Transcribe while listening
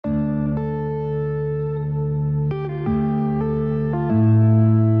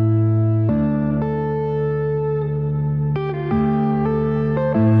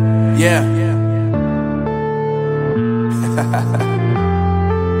Yeah.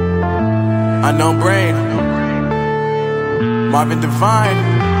 Unknown Brain, Marvin Devine.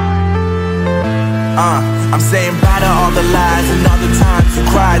 I'm saying bye to all the lies and all the times you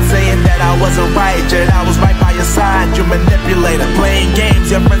cried, saying that I wasn't right, yet I was right by your side. You manipulator, playing games,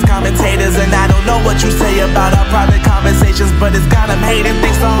 your friends commentators, and I don't know what you say about our private conversations, but it's got them hating.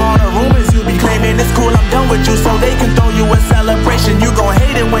 Thanks to all the rumors you be claiming. It's cool, I'm done with you, so they can throw you a celebration. You gon'